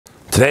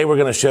Today we're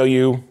going to show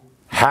you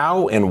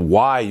how and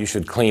why you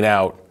should clean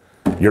out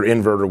your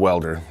inverter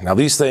welder. Now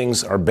these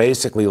things are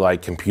basically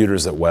like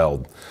computers that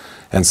weld.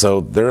 And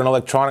so they're an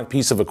electronic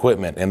piece of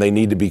equipment and they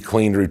need to be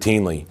cleaned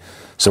routinely.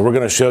 So we're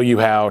going to show you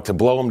how to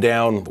blow them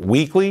down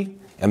weekly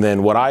and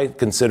then what I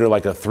consider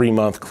like a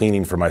 3-month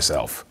cleaning for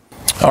myself.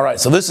 All right,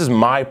 so this is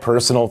my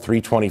personal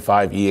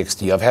 325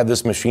 EXT. I've had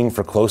this machine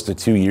for close to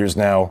 2 years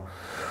now,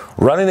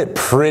 running it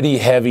pretty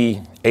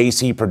heavy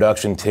AC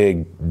production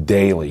TIG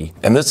daily.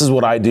 And this is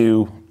what I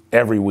do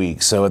every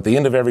week. So at the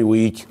end of every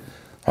week,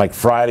 like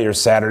Friday or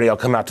Saturday, I'll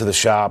come out to the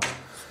shop.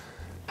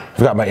 I've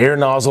got my air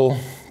nozzle,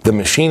 the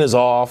machine is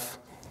off.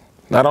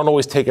 I don't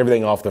always take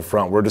everything off the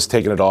front. We're just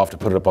taking it off to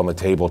put it up on the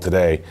table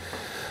today.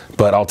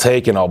 But I'll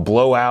take and I'll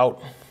blow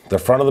out the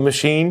front of the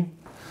machine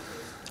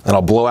and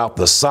I'll blow out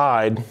the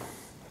side,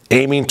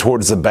 aiming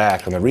towards the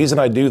back. And the reason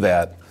I do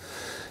that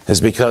is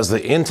because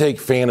the intake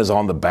fan is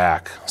on the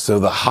back. So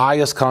the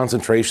highest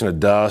concentration of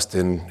dust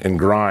and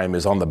grime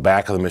is on the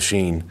back of the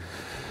machine.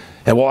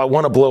 And while I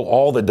want to blow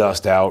all the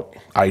dust out,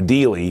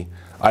 ideally,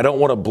 I don't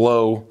want to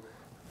blow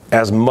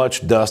as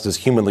much dust as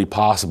humanly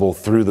possible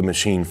through the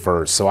machine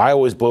first. So I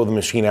always blow the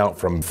machine out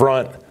from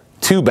front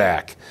to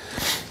back.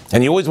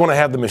 And you always want to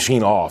have the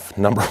machine off.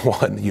 Number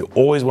one, you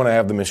always want to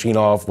have the machine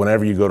off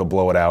whenever you go to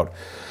blow it out.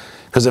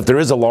 Because if there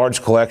is a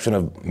large collection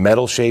of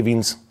metal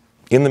shavings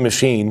in the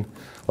machine,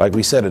 like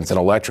we said, it's an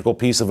electrical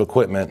piece of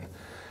equipment,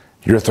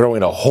 you're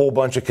throwing a whole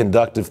bunch of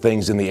conductive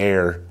things in the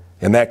air,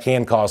 and that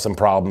can cause some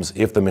problems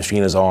if the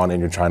machine is on and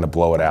you're trying to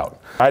blow it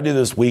out. I do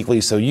this weekly,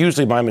 so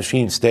usually my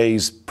machine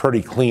stays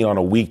pretty clean on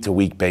a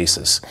week-to-week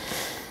basis.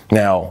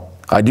 Now,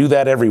 I do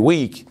that every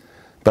week,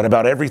 but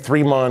about every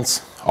 3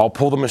 months, I'll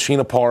pull the machine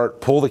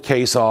apart, pull the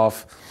case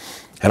off,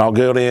 and I'll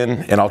go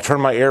in and I'll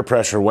turn my air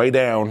pressure way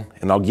down,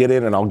 and I'll get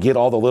in and I'll get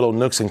all the little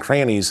nooks and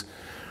crannies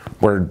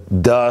where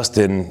dust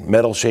and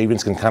metal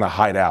shavings can kind of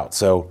hide out.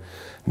 So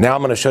now I'm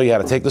going to show you how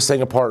to take this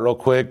thing apart real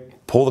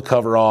quick, pull the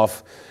cover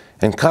off,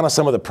 and kind of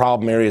some of the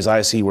problem areas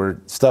I see where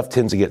stuff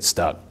tends to get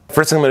stuck.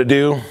 First thing I'm going to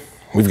do,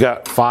 we've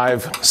got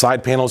 5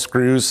 side panel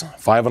screws,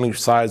 5 on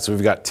each side, so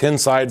we've got 10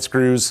 side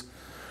screws.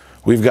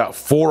 We've got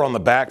 4 on the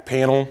back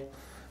panel,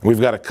 and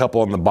we've got a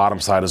couple on the bottom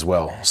side as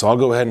well. So I'll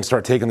go ahead and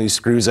start taking these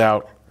screws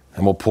out,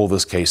 and we'll pull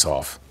this case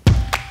off.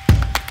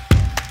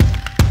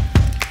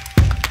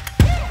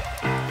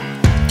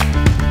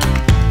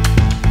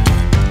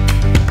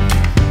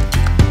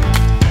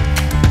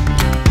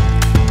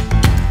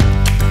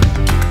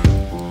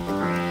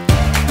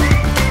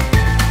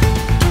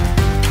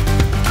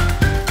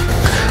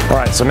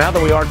 So now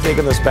that we are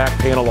taking this back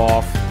panel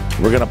off,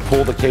 we're going to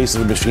pull the case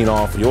of the machine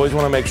off. You always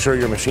want to make sure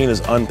your machine is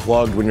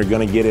unplugged when you're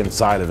going to get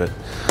inside of it.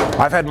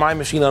 I've had my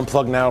machine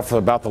unplugged now for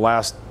about the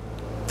last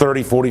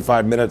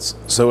 30-45 minutes,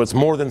 so it's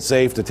more than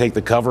safe to take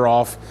the cover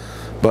off.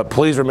 But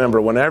please remember,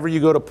 whenever you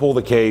go to pull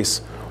the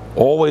case,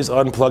 always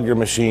unplug your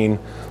machine,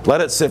 let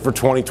it sit for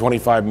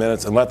 20-25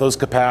 minutes, and let those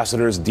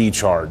capacitors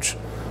decharge.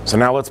 So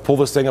now let's pull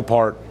this thing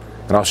apart,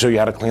 and I'll show you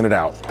how to clean it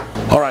out.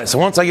 All right, so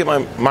once I get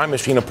my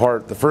machine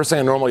apart, the first thing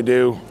I normally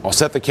do, I'll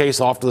set the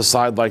case off to the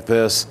side like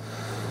this.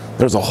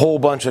 There's a whole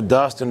bunch of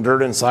dust and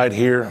dirt inside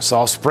here, so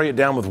I'll spray it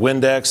down with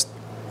Windex,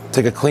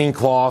 take a clean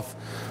cloth,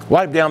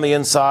 wipe down the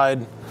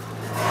inside.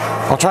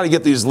 I'll try to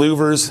get these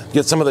louvers,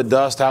 get some of the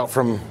dust out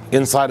from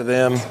inside of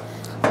them,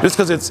 just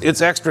because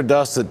it's extra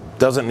dust that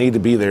doesn't need to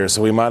be there,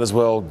 so we might as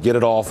well get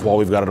it off while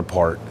we've got it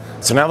apart.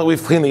 So now that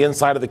we've cleaned the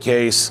inside of the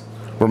case,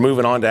 we're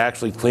moving on to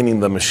actually cleaning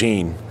the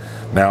machine.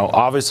 Now,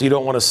 obviously you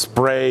don't want to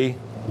spray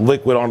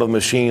liquid onto the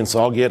machine, so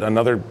I'll get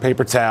another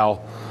paper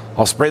towel.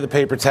 I'll spray the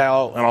paper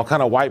towel and I'll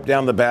kind of wipe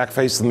down the back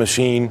face of the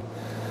machine.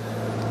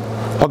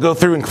 I'll go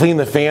through and clean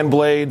the fan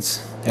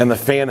blades and the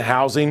fan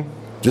housing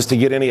just to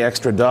get any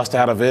extra dust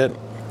out of it.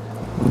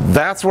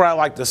 That's where I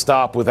like to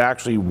stop with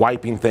actually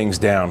wiping things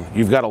down.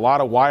 You've got a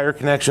lot of wire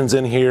connections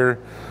in here,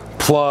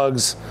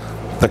 plugs,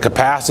 the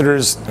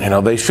capacitors,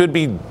 they should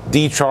be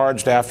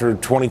decharged after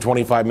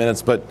 20-25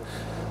 minutes, but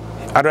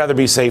I'd rather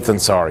be safe than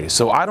sorry.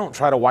 So I don't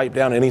try to wipe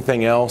down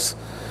anything else.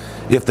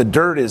 If the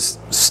dirt is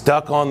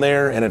stuck on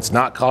there and it's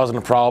not causing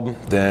a problem,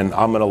 then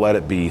I'm gonna let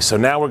it be. So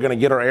now we're gonna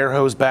get our air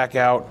hose back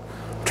out,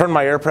 turn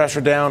my air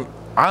pressure down.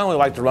 I only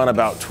like to run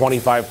about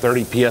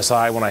 25-30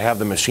 PSI when I have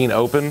the machine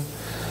open,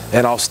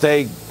 and I'll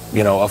stay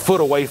a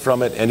foot away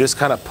from it and just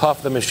kind of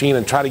puff the machine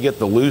and try to get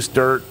the loose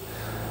dirt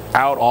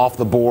out off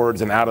the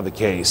boards and out of the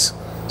case.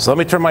 So let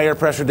me turn my air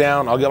pressure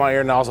down, I'll get my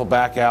air nozzle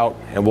back out,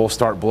 and we'll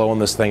start blowing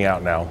this thing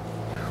out now.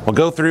 We'll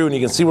go through and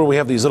you can see where we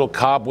have these little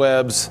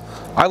cobwebs.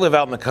 I live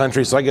out in the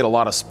country, so I get a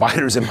lot of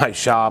spiders in my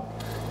shop,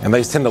 and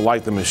they tend to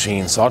like the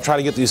machine. So I'll try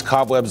to get these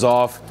cobwebs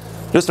off.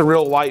 Just a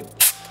real light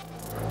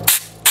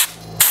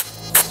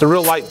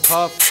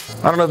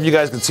puff. I don't know if you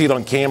guys can see it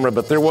on camera,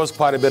 but there was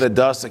quite a bit of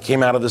dust that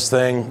came out of this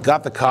thing.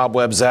 Got the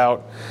cobwebs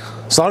out.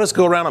 So I'll just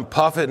go around and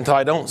puff it until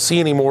I don't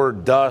see any more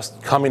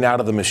dust coming out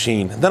of the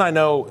machine. Then I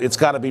know it's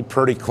got to be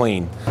pretty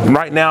clean. And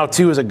right now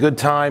too is a good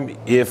time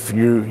if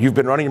you've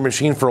been running your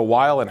machine for a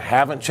while and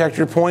haven't checked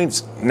your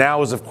points.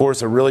 Now is of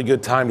course a really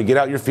good time to get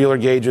out your feeler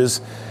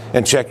gauges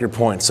and check your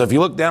points. So if you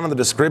look down in the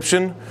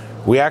description,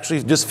 we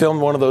actually just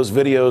filmed one of those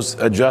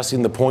videos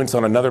adjusting the points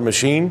on another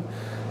machine,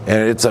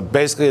 and it's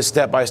basically a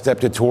step-by-step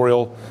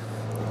tutorial.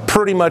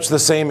 Pretty much the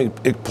same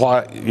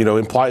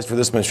implies for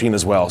this machine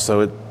as well.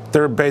 So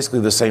they're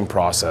basically the same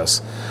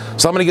process.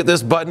 So I'm going to get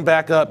this button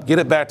back up, get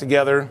it back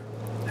together,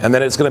 and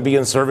then it's going to be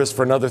in service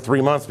for another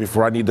 3 months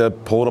before I need to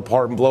pull it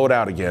apart and blow it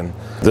out again.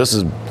 This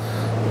is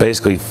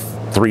basically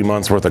 3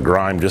 months worth of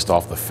grime just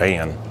off the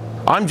fan.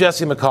 I'm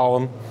Jesse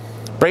McCollum,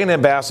 brand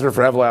ambassador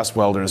for Everlast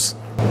Welders.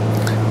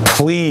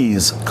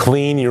 Please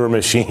clean your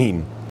machine.